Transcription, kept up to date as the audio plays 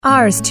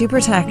Ours to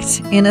Protect.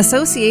 In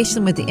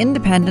association with the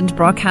Independent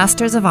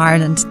Broadcasters of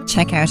Ireland,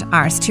 check out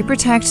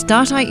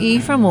ourstoprotect.ie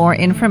for more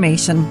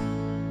information.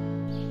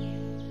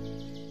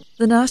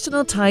 The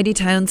National Tidy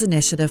Towns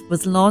Initiative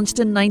was launched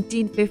in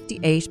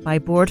 1958 by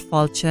Bord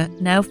Fáilte,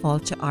 now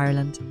Fáilte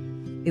Ireland.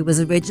 It was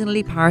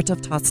originally part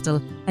of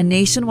Tostal, a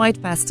nationwide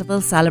festival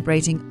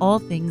celebrating all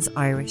things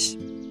Irish.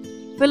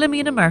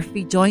 Philomena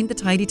Murphy joined the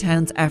Tidy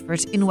Towns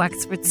effort in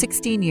Wexford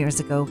 16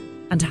 years ago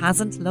and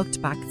hasn't looked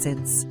back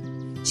since.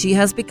 She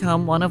has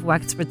become one of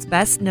Wexford's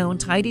best-known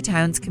Tidy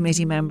Towns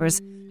committee members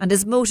and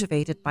is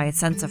motivated by a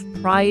sense of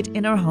pride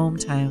in her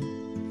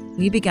hometown.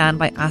 We began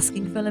by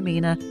asking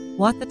Philomena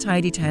what the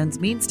Tidy Towns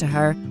means to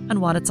her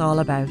and what it's all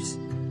about.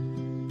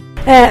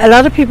 A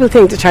lot of people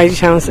think the Tidy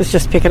Towns is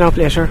just picking up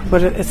litter,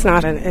 but it's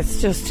not. It's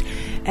just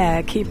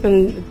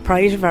keeping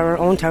pride of our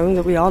own town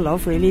that we all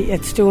love, really.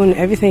 It's doing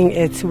everything.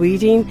 It's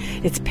weeding,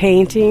 it's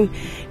painting,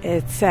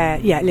 it's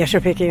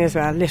litter picking as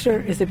well.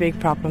 Litter is a big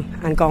problem,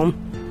 and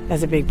gum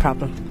is a big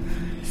problem.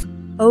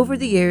 Over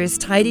the years,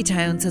 Tidy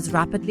Towns has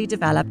rapidly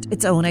developed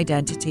its own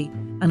identity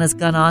and has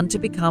gone on to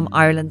become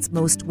Ireland's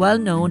most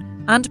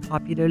well-known and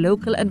popular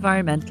local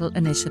environmental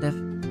initiative.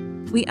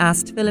 We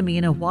asked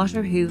Philomena what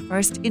or who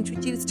first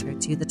introduced her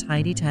to the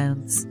Tidy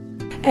Towns.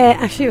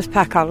 Actually, it was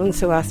Pat Collins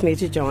who asked me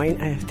to join.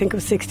 I think it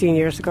was 16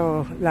 years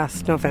ago,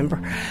 last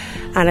November.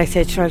 And I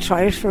said, sure, I'll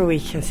try it for a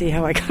week and see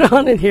how I got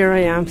on. And here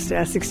I am,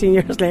 16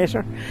 years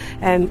later.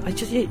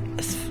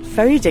 It's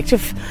very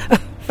addictive.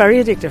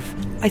 Very addictive.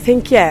 I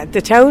think,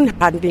 the town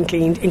hadn't been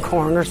cleaned in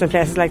corners and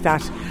places like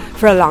that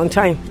for a long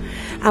time.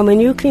 And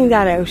when you clean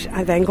that out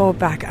and then go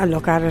back and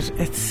look at it,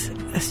 it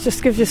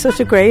just gives you such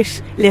a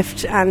great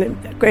lift and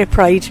great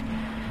pride.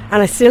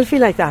 And I still feel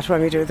like that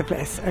when we do the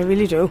place. I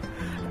really do.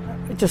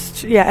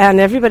 And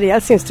everybody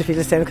else seems to feel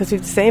the same because we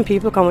have the same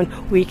people coming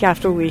week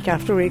after week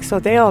after week, so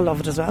they all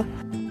love it as well.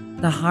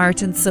 The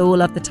heart and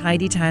soul of the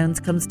Tidy Towns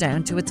comes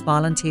down to its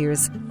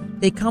volunteers.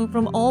 They come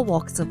from all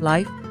walks of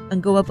life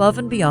and go above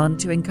and beyond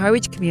to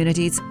encourage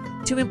communities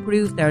to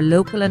improve their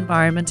local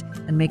environment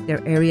and make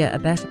their area a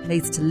better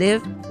place to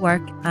live,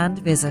 work and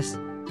visit.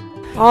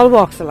 All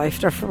walks of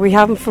life. We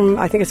have them from,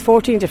 I think it's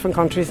 14 different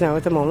countries now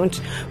at the moment.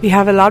 We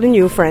have a lot of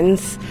new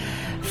friends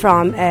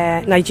from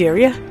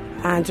Nigeria,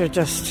 and they're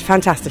just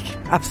fantastic,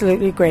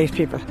 absolutely great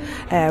people.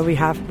 We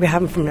have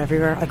them from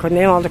everywhere. I couldn't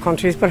name all the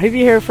countries, but I'd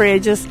be here for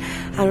ages,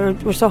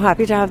 and we're so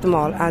happy to have them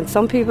all. And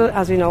some people,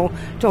 as we know,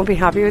 don't be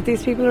happy with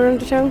these people around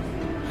the town,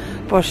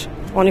 but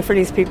only for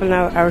these people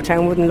now, our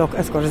town wouldn't look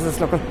as good as it's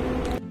looking.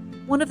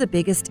 One of the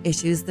biggest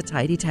issues the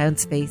Tidy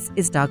Towns face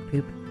is dog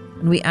poop,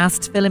 and we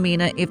asked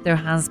Philomena if there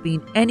has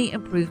been any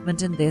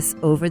improvement in this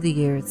over the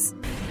years.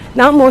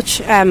 Not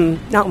much.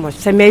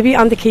 So maybe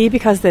on the quay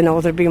because they know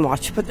they're being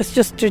watched, but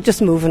they're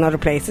just moving other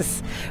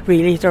places.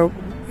 Really, they're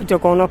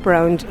going up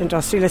around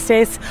industrial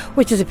estates,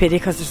 which is a pity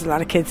because there's a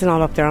lot of kids and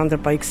all up there on their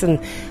bikes, and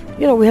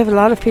we have a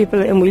lot of people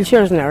in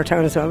wheelchairs in our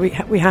town as well.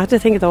 We have to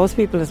think of those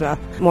people as well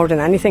more than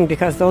anything,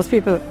 because those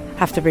people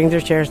have to bring their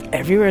chairs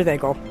everywhere they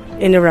go,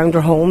 in around their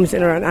homes,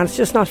 and it's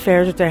just not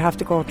fair that they have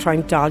to go try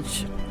and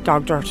dodge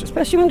dog dirt,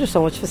 especially when there's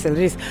so much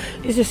facilities.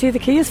 As you see, the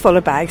quay is full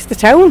of bags. The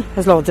town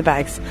has loads of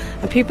bags,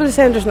 and people are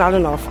saying there's not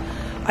enough.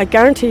 I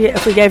guarantee you,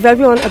 if we gave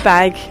everyone a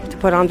bag to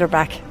put on their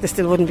back, there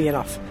still wouldn't be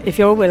enough. If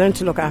you're willing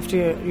to look after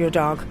your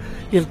dog,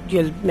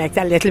 you'll make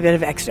that little bit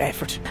of extra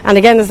effort. And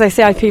again, as I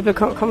say, I have people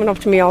coming up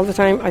to me all the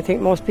time. I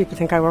think most people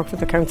think I work for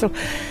the council,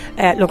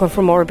 looking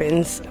for more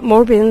bins.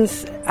 More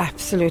bins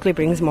absolutely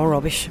brings more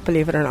rubbish,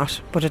 believe it or not,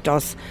 but it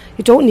does.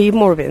 You don't need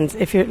more bins.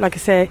 If you, like I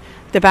say,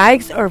 the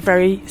bags are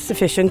very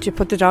sufficient. You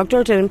put the dog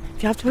dirt in them.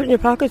 If you have to put it in your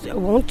pocket, it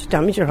won't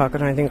damage your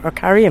pocket or anything, or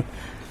carry him.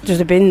 There's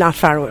a bin not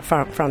far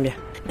from you.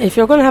 If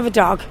you're going to have a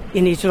dog,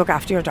 you need to look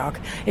after your dog.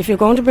 If you're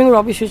going to bring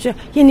rubbish with you,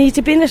 you need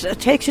to bin it. It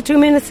takes you 2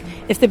 minutes.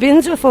 If the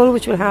bins are full,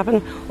 which will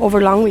happen over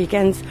long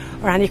weekends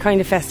or any kind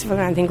of festival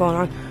or anything going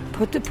on,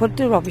 put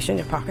the rubbish in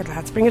your pocket,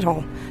 lads. Bring it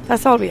home.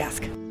 That's all we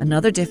ask.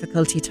 Another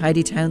difficulty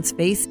Tidy Towns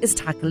face is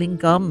tackling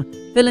gum.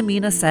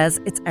 Philomena says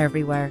it's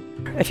everywhere.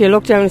 If you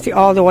look down and see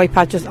all the white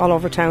patches all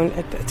over town,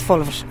 it's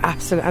full of it.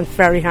 Absolutely. And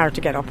very hard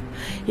to get up.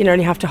 You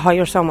nearly have to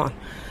hire someone.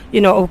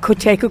 It could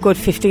take a good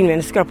 15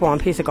 minutes to get up one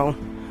piece of gum,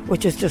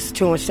 which is just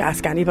too much to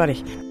ask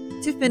anybody.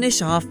 To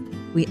finish off,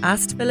 we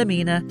asked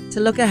Philomena to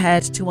look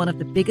ahead to one of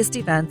the biggest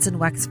events in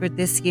Wexford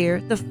this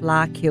year, the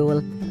Fleadh Cheoil,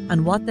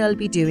 and what they'll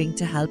be doing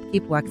to help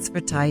keep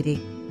Wexford tidy.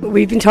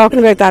 We've been talking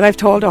about that. I've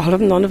told all of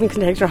them, none of them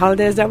can take their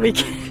holidays that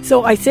week.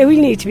 So I'd say we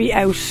need to be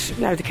out.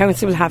 Now the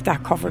council will have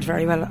that covered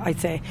very well, I'd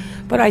say.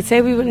 But I'd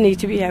say we will need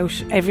to be out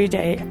every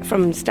day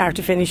from start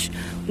to finish.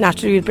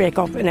 Naturally we'll break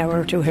up an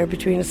hour or two here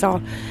between us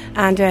all.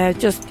 And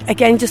just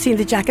seeing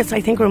the jackets, I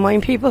think,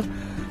 remind people.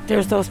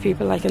 There's those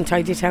people like in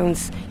Tidy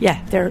Towns,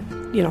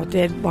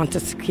 they want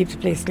us to keep the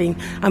place clean,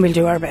 and we'll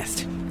do our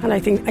best. And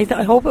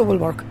I hope it will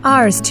work.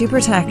 Ours to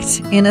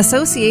Protect. In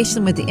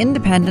association with the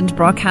Independent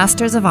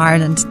Broadcasters of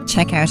Ireland,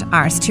 check out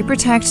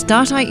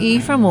ourstoprotect.ie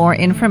for more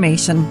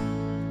information.